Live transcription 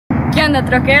onda,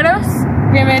 troqueros?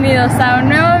 Bienvenidos a un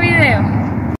nuevo video.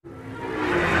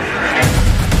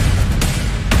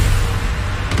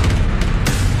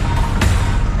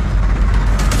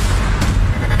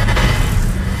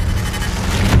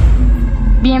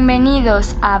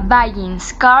 Bienvenidos a Buying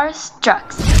Cars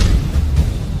Trucks.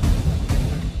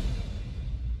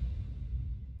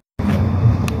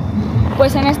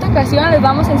 Pues en esta ocasión les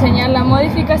vamos a enseñar la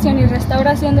modificación y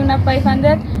restauración de una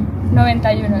Pathfinder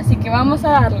 91, así que vamos a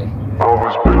darle.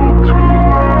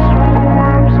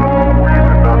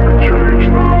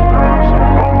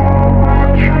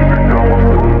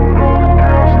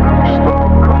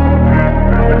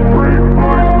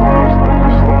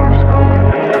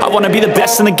 I wanna be the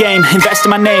best in the game, invest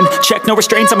in my name, check no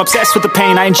restraints, I'm obsessed with the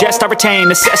pain, I ingest, I retain,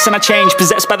 assess and I change,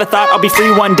 possessed by the thought I'll be free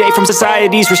one day from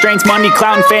society's restraints, money,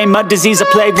 clout and fame, mud, disease, a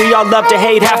plague, we all love to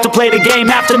hate, have to play the game,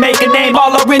 have to make a name,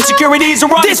 all our insecurities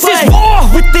are on display. This is war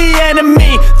with the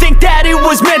enemy, think that it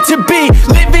was meant to be,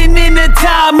 living in a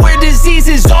time where disease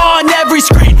is on every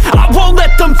screen, I won't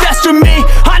let them fester me,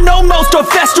 I know most are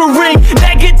festering,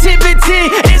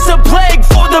 negativity is a plague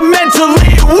for the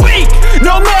mentally weak,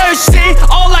 no mercy,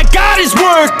 all I got is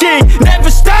working, never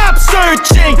stop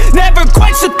searching, never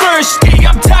quench the thirsty,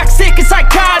 I'm toxic and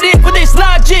psychotic, with this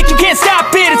logic, you can't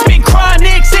stop it, it's been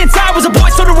chronic, since I was a boy,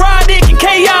 so neurotic and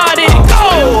chaotic,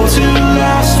 built to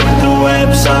last with the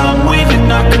webs I'm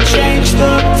weaving, I could change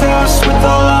the past with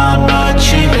all I'm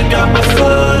achieving, got my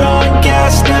foot on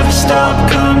gas, never stop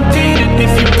competing,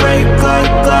 if you break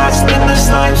like glass, then this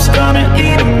life's gonna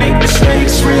eat 'em, make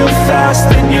mistakes real fast,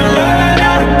 then you learn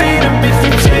how to beat 'em, if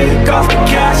you take off the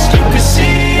cast, you can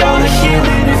see all the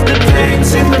healing, if the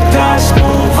pain's in the past,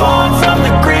 move on from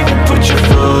the grave and put your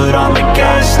foot on the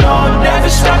gas, no, never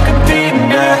stop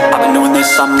competing, yeah. I've been doing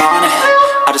this, I'm on it,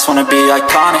 I just wanna be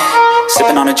iconic,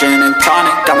 sipping on a gin and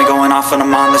tonic, got me going off when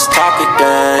I'm on this topic,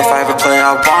 yeah. If I ever play,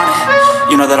 I want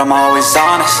it, you know that I'm always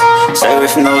honest, stay away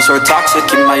from those who are toxic,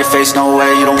 keep them out your face, no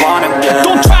way, you don't want it, yeah.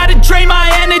 Don't try to drain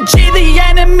my energy, the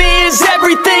enemy is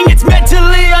everything, it's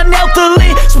mentally,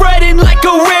 unhealthily, spreading like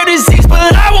a rare disease,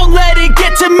 but I won't let it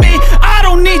get to me, I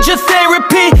don't need your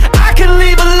therapy, I can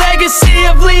leave a legacy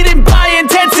of leading by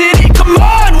intensity, come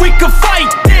on, we can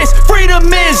fight this, freedom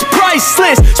is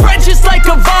priceless, spread just like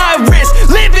a virus,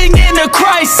 living in a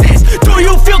crisis, do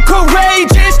you feel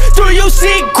courageous, do you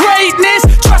seek greatness,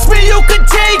 trust me you can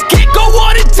take it, go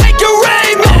on and take your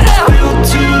aim, yeah. Built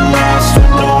to last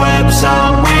with the webs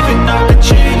I'm weaving, I could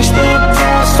change the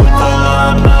past with all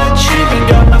I'm achieving,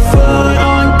 got my foot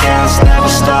on gas, never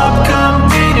stop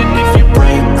competing, if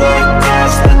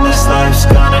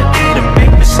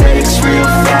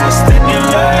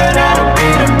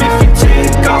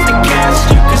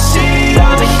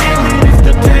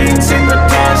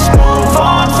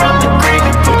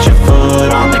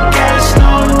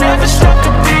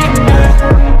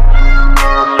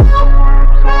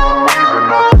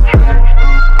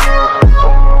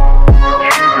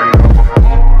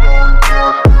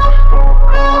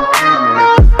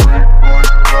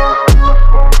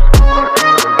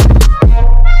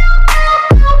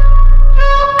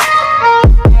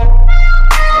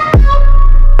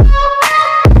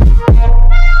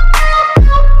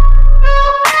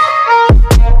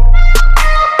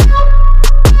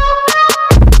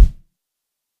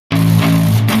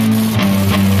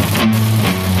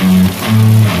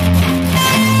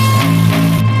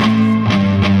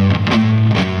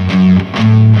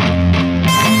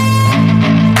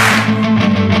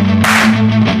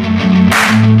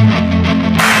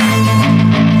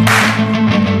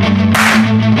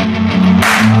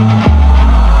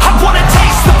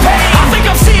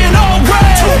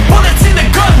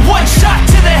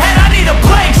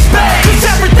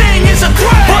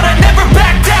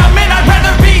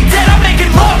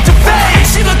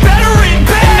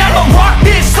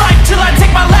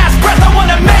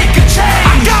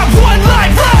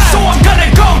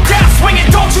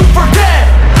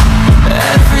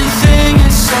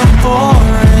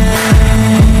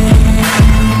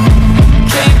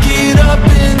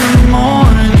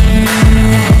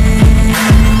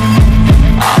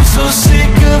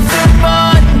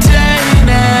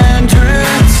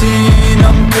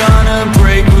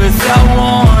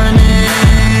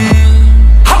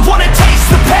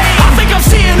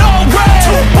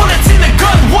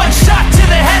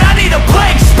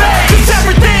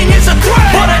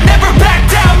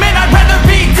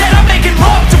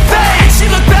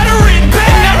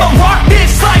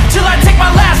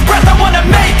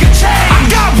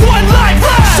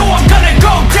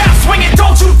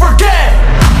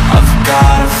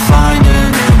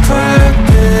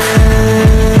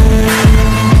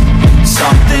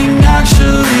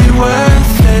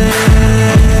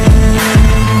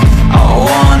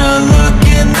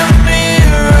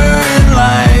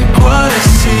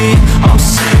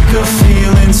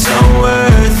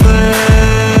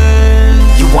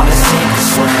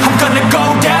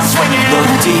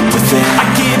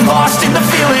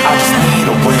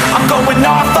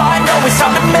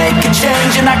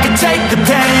and I can take the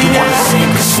pain. You wanna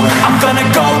sink or swim? I'm gonna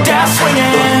go down swinging.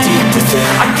 Look deep within.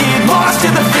 I get lost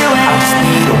in the feeling. I just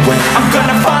need a win. I'm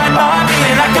gonna find my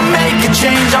meaning. I can make a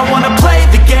change. I wanna play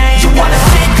the game. You wanna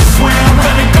sink or swim? I'm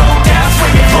gonna go down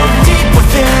swinging. Look deep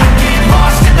within. I get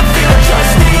lost in the feeling.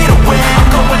 Just need a win. I'm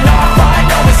going off. I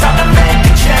know it's time to make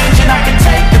a change, and I can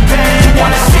take the pain. You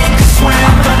wanna sink or swim?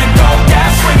 I'm gonna go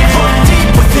down swinging. Look deep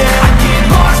within. I get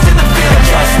lost in the feeling.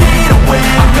 Just need a win.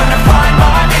 I'm gonna find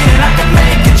my meaning. I can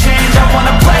make a change. I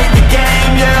wanna play the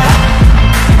game, yeah.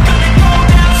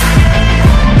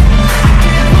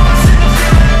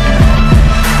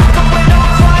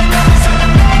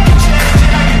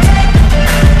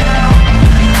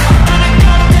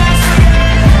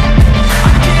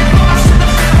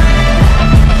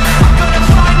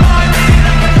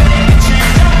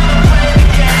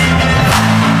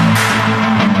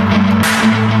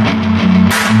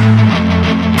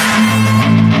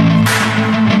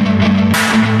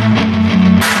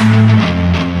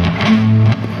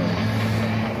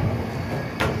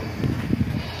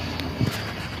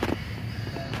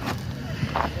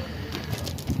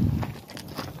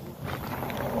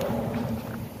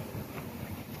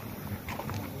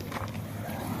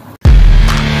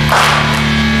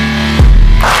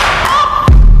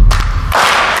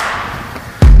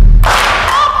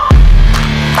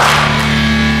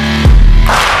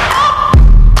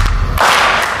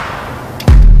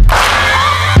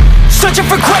 Searching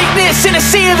for greatness in a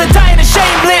sea of the dying and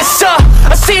shameless,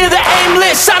 a sea of the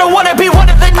aimless. I don't wanna be one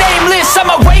of the nameless.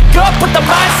 I'ma wake up with the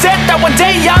mindset that one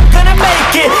day I'm gonna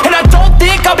make it, and I don't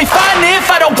think I'll be fine if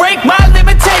I don't break my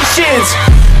limitations.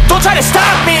 Don't try to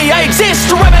stop me, I exist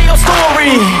to write my own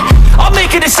story. I'll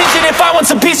make a decision if I want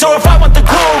some peace or if I want the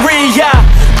glory, yeah.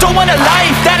 Don't want a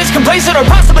life that is complacent or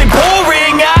possibly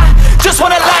boring, just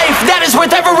want a life that is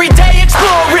worth every day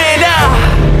exploring,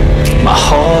 My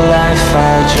whole life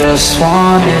I just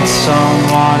wanted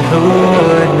someone who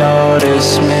would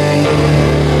notice me.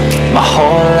 My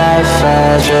whole life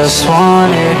I just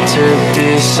wanted to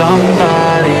be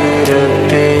somebody to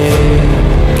be.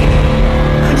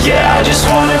 Yeah, I just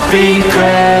wanna be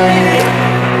great.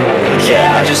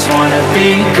 Yeah, I just wanna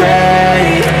be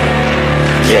great.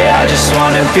 Yeah, I just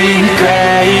wanna be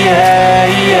great. Yeah,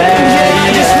 yeah, yeah,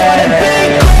 I just wanna be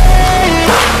great.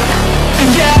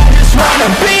 Yeah, I just wanna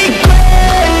be great.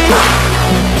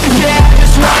 Yeah, I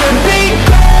just wanna be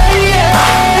great. Yeah,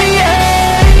 yeah, yeah,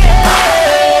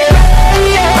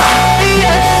 yeah,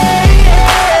 yeah.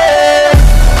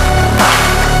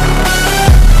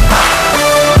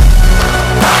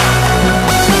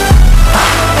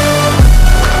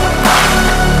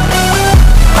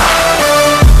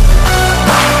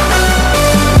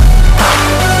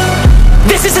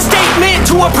 This is a statement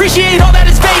to appreciate all that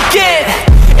is vacant.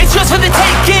 It's just for the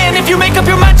taking. If you make up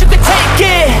your mind, you can take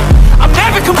it. I'm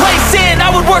never complacent. I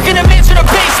would work in a mansion or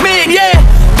basement, yeah.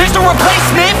 There's no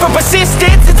replacement for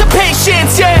persistence, it's a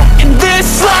patience, yeah. In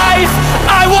this life,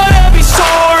 I wanna be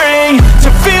soaring, to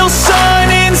feel sun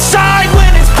inside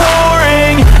when it's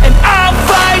pouring, and I'll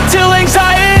fight till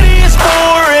anxiety is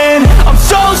foreign. I'm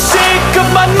so sick of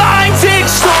my mind's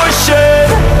extortion.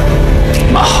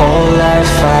 My whole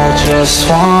life I just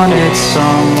wanted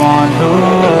someone who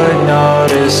would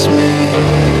notice me.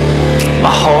 My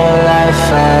whole life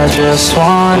I just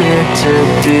wanted to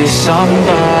be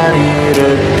somebody to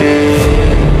be.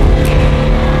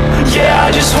 Yeah,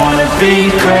 I just wanna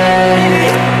be great.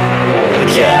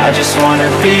 Yeah, I just wanna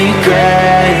be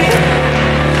great.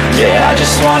 Yeah, I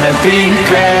just wanna be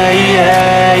great.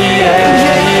 Yeah, yeah,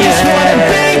 yeah, I just wanna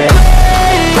be great.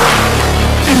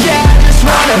 Yeah, I just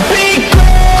wanna be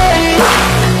great.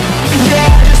 Yeah,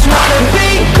 I just wanna be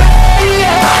great.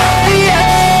 Yeah, yeah.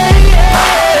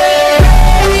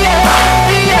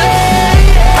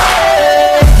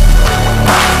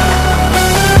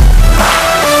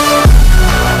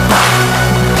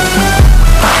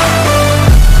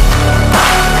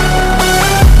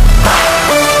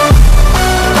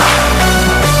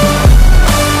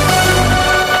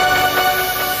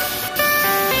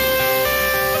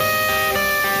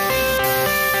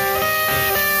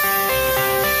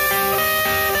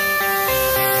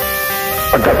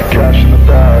 I got the cash in the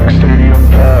bag, stadium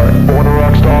packed. Born a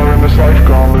rock star in this life,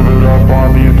 gonna live it up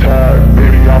on the attack.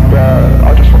 Baby, I'm bad,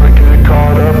 I just wanna get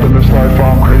caught up in this life.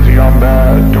 I'm crazy, I'm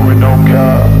mad, doing no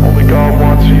cap. Only God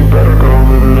wants you, better go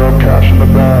live it up. Cash in the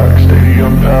bag,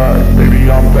 stadium packed.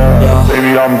 Baby, I'm bad,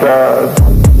 baby, I'm bad.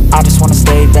 I just wanna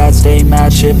stay bad, stay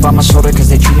mad. Chip on my shoulder cause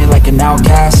they treat me like an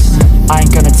outcast. I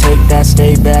ain't gonna take that,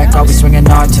 stay back. I'll be swinging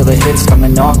hard till the hits come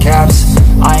in all caps.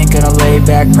 I ain't gonna lay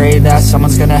back, pray that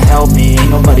someone's gonna help me. Ain't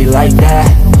nobody like that.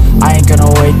 I ain't gonna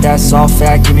wait, that's all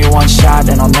fact. Give me one shot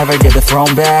and I'll never get the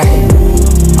throne back.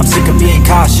 I'm sick of being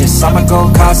cautious, I'ma go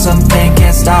cause something,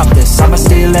 can't stop this. I'ma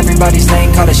steal everybody's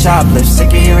lane, call it shoplift. Sick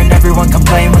of hearing everyone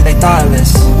complain when they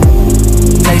thoughtless.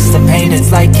 Taste the pain,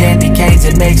 it's like candy canes.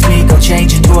 It makes me go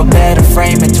change into a better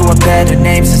frame, into a better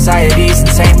name. Society's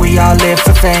insane, we all live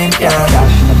for fame, yeah.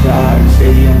 Cash in the bag,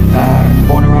 stadium packed.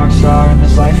 Born a rock star in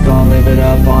this life, gon' live it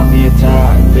up on the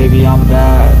attack. Baby, I'm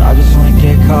bad, I just wanna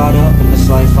get caught up in this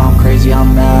life. I'm crazy,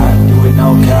 I'm mad, do it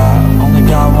no cap. Only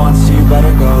got one, so you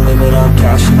better go live it up.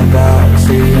 Cash in the bag,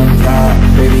 stadium packed.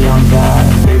 Baby, I'm bad,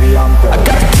 baby, I'm bad. I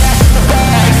got the cash in the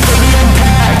bag, stadium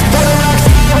packed. Born a rock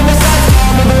star in this life,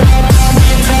 gon' live it up on the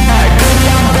attack. Baby,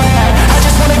 I'm bad, I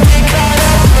just wanna get caught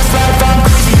up in this life. I'm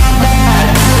crazy, I'm mad,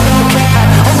 do it no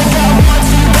cap. Only got one,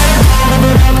 so you better go live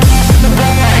it up. Cash in the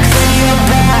bag, stadium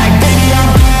packed. Baby, I'm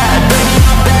bad, baby,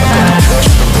 I'm bad. Cash in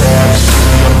the bag, stadium packed.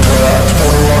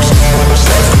 Born a rock star in this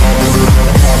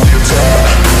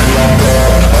life, gon'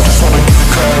 live it up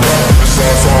on the attack. Baby, I'm bad, I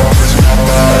just wanna get caught up in this life. I'm crazy, I'm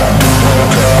mad, do it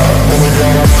no cap. Only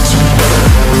got one, so you better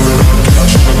go live it up.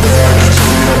 Cash in the bag,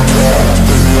 stadium packed.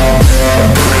 Baby, I'm bad, baby, I'm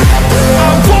bad. I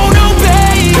won't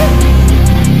obey.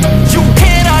 You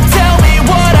cannot tell me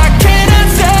what I cannot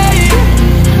say.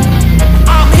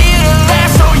 I'm here to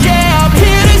last, so yeah, I'm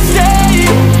here to stay.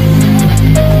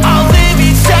 I'll live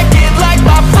each second like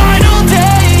my final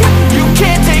day. You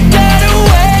can't take that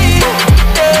away,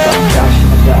 yeah. Cash in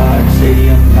the bag,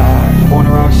 stadium packed. Born a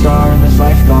rock star in this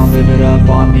life, gon' live it up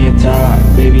on the attack.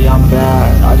 Baby, I'm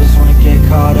bad, I just wanna get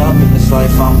caught up in this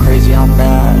life. I'm crazy, I'm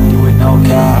mad, do it no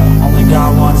cap. Only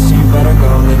got one, so you better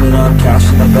go live it up.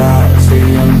 Cash in the bag,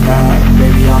 stadium packed.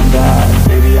 Baby, I'm bad,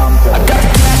 baby, I'm bad. I got the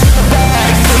cash in the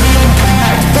bag, stadium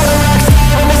packed. Born a rock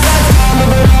star in this life, gon'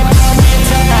 live it up on the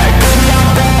attack. Baby, I'm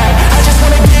bad, I just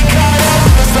wanna get caught up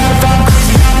in this life. I'm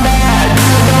crazy, I'm mad, do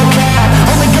it no cap.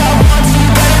 Only got one, so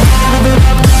you better go live it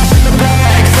up. Cash in the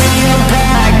bag, stadium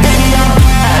packed. Baby, I'm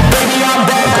bad, baby, I'm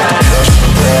bad. I got the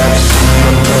cash in the bag,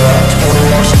 stadium packed. Born a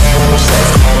rock star in this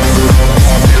life, gon' live it up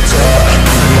on the attack.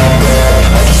 Baby, I'm bad,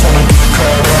 I just wanna get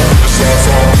caught up in this life. I'm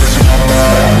crazy, I'm mad,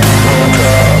 do it no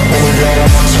cap. Only got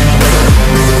one, so you better go live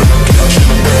it up. Cash in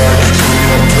the bag,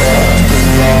 stadium packed.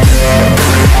 Baby, I'm bad,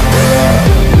 baby, I'm bad.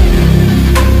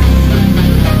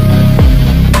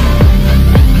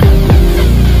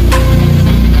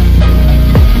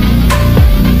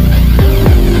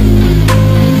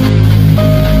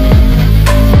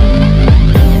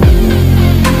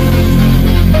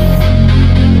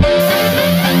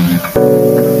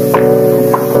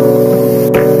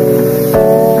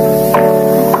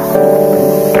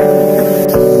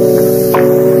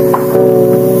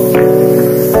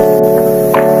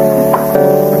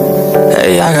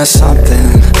 I got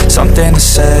something to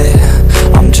say.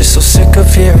 I'm just so sick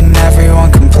of hearing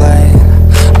everyone complain.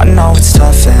 I know it's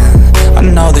tough and I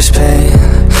know there's pain,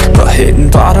 but hitting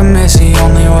bottom is the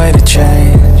only way to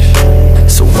change.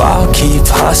 So I'll keep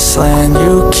hustling,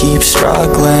 you keep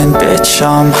struggling. Bitch,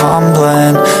 I'm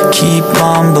humbling, keep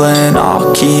mumbling.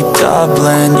 I'll keep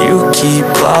doubling, you keep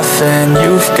bluffing.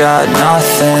 You've got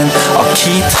nothing, I'll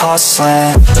keep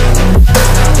hustling.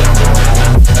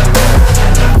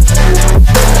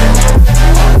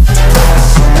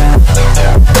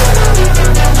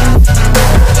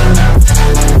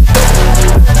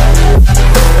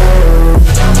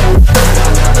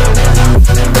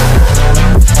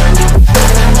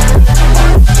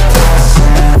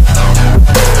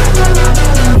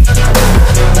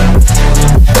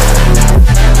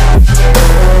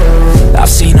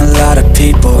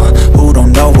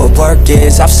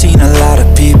 I've seen a lot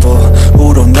of people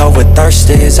who don't know what thirst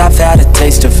is. I've had a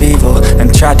taste of evil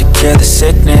and tried to cure the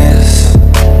sickness,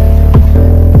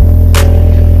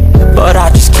 but I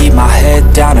just keep my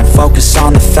head down and focus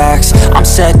on the facts. I'm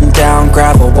setting down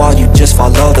gravel while you just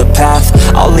follow the path.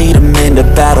 I'll lead them into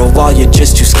battle while you're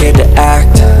just too scared to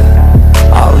act.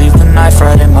 I'll leave the knife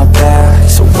right in my back.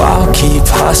 So I'll keep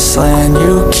hustling,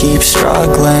 you keep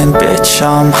struggling. Bitch,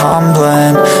 I'm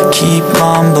humbling, keep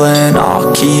mumbling.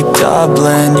 I'll keep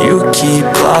doubling, you keep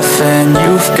bluffing.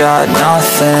 You've got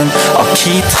nothing, I'll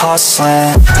keep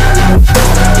hustling.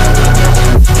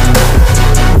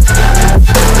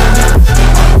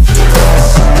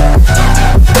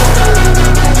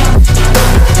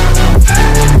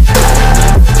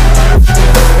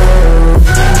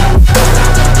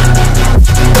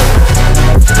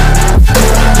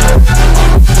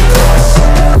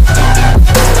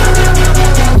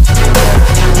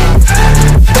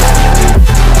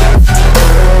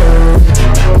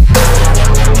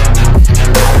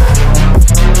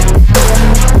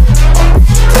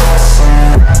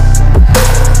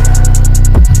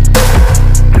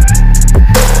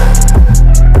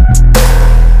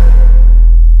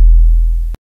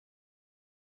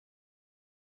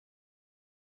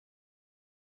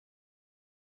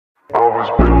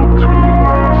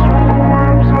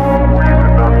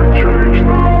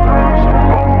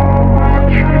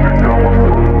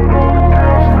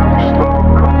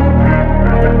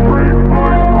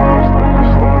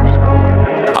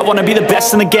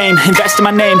 best in the game, invest in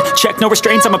my name. Check no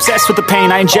restraints, I'm obsessed with the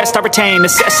pain. I ingest, I retain,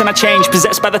 assess and I change.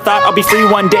 Possessed by the thought I'll be free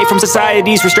one day from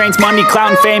society's restraints. Money, clout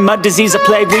and fame, mud, disease, a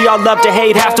plague. We all love to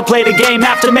hate, have to play the game,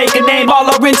 have to make a name. All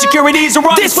our insecurities are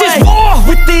on This display. is war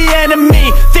with the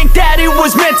enemy. Think that it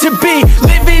was meant to be.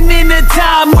 Living in a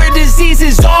time where disease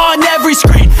is on every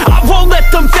screen. I won't let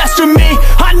them fester me.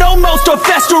 I know most are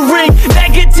festering.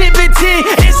 Negativity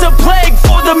is a plague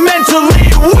for the mentally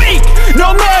weak.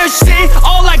 No mercy,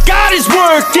 all I got is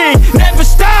working. Never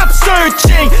stop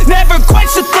searching, never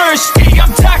quench the thirsty.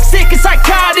 I'm toxic and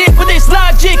psychotic, with this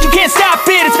logic you can't stop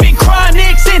it. It's been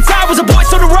chronic since I was a boy,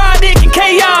 so neurotic and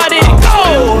chaotic.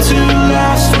 Built to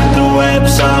last with the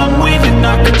webs I'm weaving.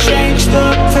 I could change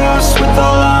the past with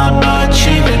all I'm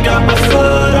achieving. Got my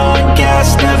foot on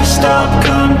gas, never stop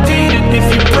competing. If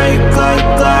you break like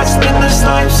glass, then this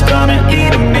life's gonna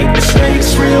eat 'em. Make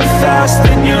mistakes real fast,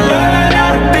 then you learn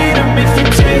how to beat 'em. If you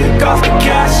take off the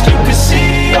cast, you can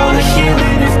see all the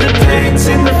healing. If the pain's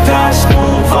in the past,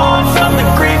 move on from the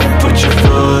grave and put your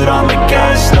foot on the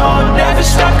gas. No, never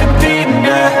stop competing,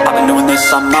 yeah. I've been doing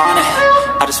this, I'm on it.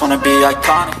 I just wanna be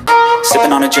iconic.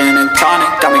 Sipping on a gin and tonic,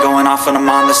 got me going off when I'm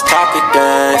on this topic,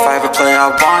 yeah. If I ever play, I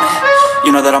want it.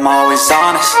 You know that I'm always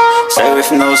honest. Stay away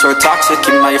from those who are toxic.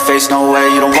 Keep them out your face, no way,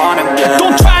 you don't want them, yeah.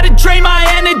 Don't try to drain my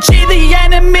energy. The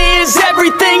enemy is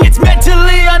everything. It's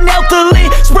mentally, unhealthily,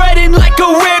 spreading like a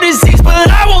rare disease. But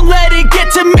I won't let it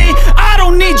get to me. I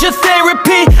don't need your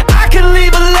therapy.